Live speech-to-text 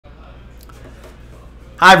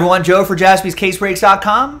Hi everyone, Joe for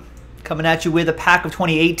JaspysCaseBreaks.com coming at you with a pack of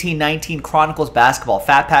 2018-19 Chronicles basketball.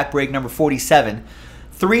 Fat pack break number 47.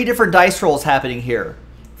 3 different dice rolls happening here.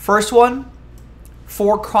 First one,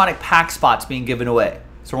 4 Chronic pack spots being given away.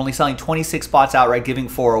 So we're only selling 26 spots outright, giving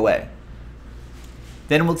 4 away.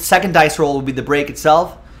 Then the second dice roll will be the break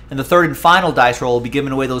itself. And the third and final dice roll will be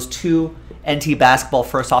giving away those 2 NT basketball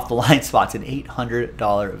first off the line spots, an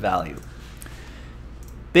 $800 value.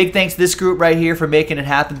 Big thanks to this group right here for making it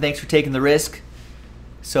happen. Thanks for taking the risk.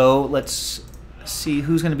 So let's see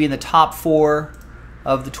who's going to be in the top 4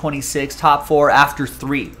 of the 26. Top 4 after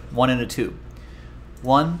 3. 1 and a 2.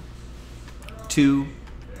 1, 2,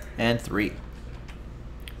 and 3.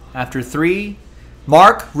 After 3,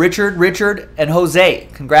 Mark, Richard, and Jose.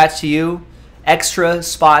 Congrats to you. Extra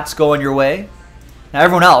spots going your way. Now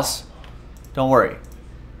everyone else, don't worry.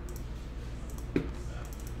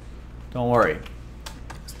 Don't worry.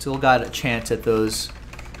 Still got a chance at those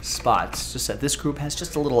spots. Just that this group has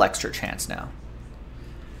just a little extra chance now.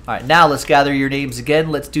 All right, now let's gather your names again.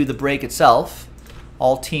 Let's do the break itself.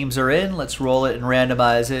 All teams are in. Let's roll it and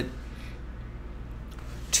randomize it.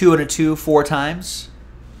 2 and a 2, 4 times.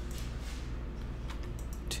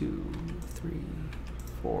 2, 3,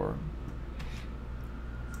 4.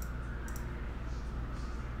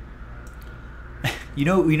 You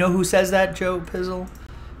know who says that, Joe Pizzle?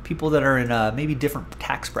 People that are in maybe different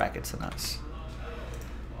tax brackets than us.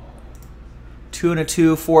 2 and a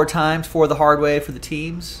 2, 4 times for the hard way for the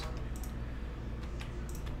teams.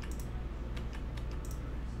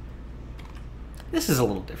 This is a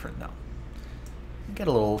little different though. You get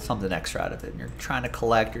a little something extra out of it. You're trying to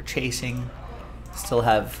collect, you're chasing, still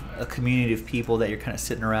have a community of people that you're kind of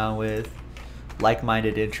sitting around with,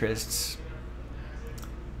 like-minded interests.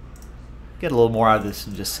 Get a little more out of this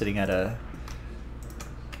than just sitting at a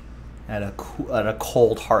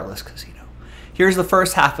cold Heartless casino. Here's the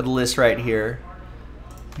first half of the list right here.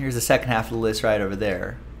 Here's the second half of the list right over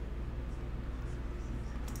there.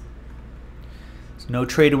 So no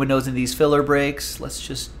trade windows in these filler breaks. Let's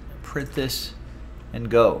just print this and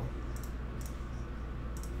go.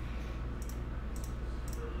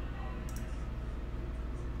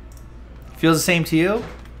 Feels the same to you?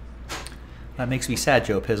 That makes me sad,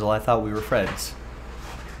 Joe Pizzle. I thought we were friends.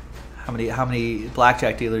 How many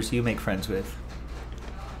blackjack dealers do you make friends with?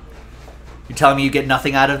 You're telling me you get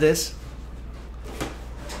nothing out of this?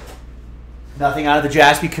 Nothing out of the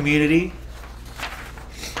Jaspy community?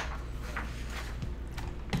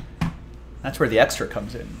 That's where the extra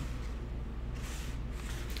comes in.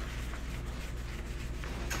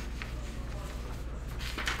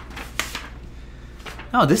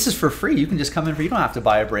 No, this is for free. You can just come in for, you don't have to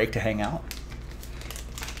buy a break to hang out.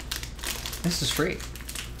 This is free.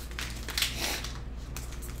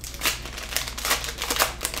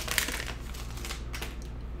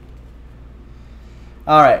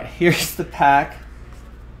 All right, here's the pack.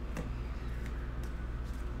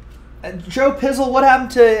 Joe Pizzle, what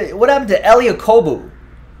happened to Elia Kobu?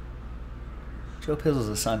 Joe Pizzle's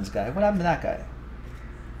the Suns guy. What happened to that guy?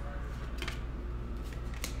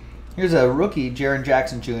 Here's a rookie, Jaren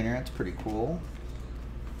Jackson Jr. That's pretty cool.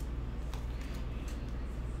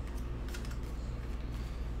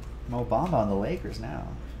 Mo Bamba on the Lakers now.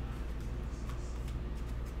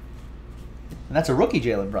 And that's a rookie,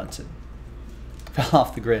 Jalen Brunson. Fell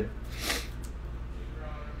off the grid.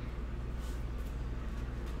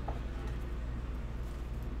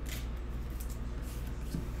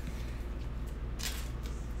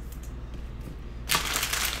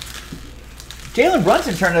 Jalen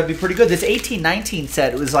Brunson turned out to be pretty good. This 18-19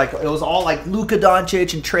 set, it was all like Luka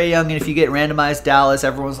Doncic and Trae Young, and if you get randomized Dallas,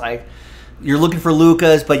 everyone's like, you're looking for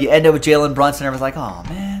Lukas, but you end up with Jalen Brunson. Everyone's like, oh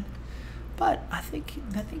man. But I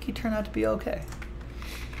think he turned out to be okay.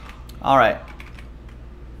 All right.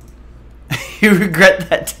 You regret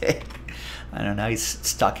that day. I don't know. He's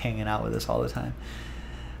stuck hanging out with us all the time.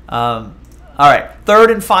 All right.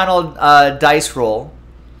 Third and final dice roll.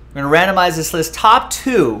 We're going to randomize this list. Top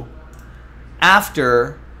 2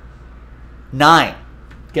 after 9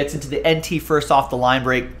 gets into the NT first off the line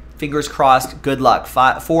break. Fingers crossed. Good luck.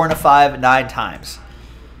 4 and a 5, 9 times.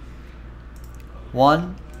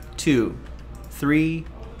 1, 2, 3,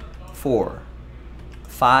 4,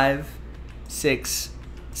 5, 6,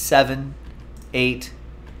 7, 8,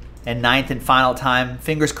 and 9th and final time.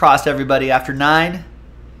 Fingers crossed, everybody. After 9,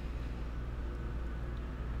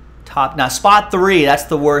 top. Now, spot 3. That's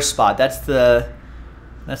the worst spot. That's the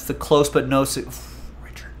close but no.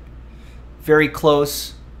 Richard, very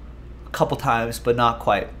close. A couple times, but not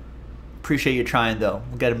quite. Appreciate you trying, though.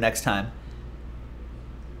 We'll get him next time.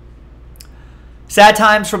 Sad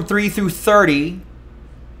times from 3 through 30.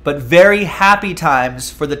 but very happy times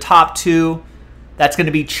for the top two. That's going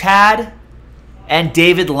to be Chad and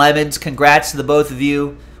David Lemons. Congrats to the both of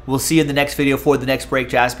you. We'll see you in the next video for the next break.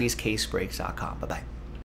 JaspysCaseBreaks.com. Bye-bye.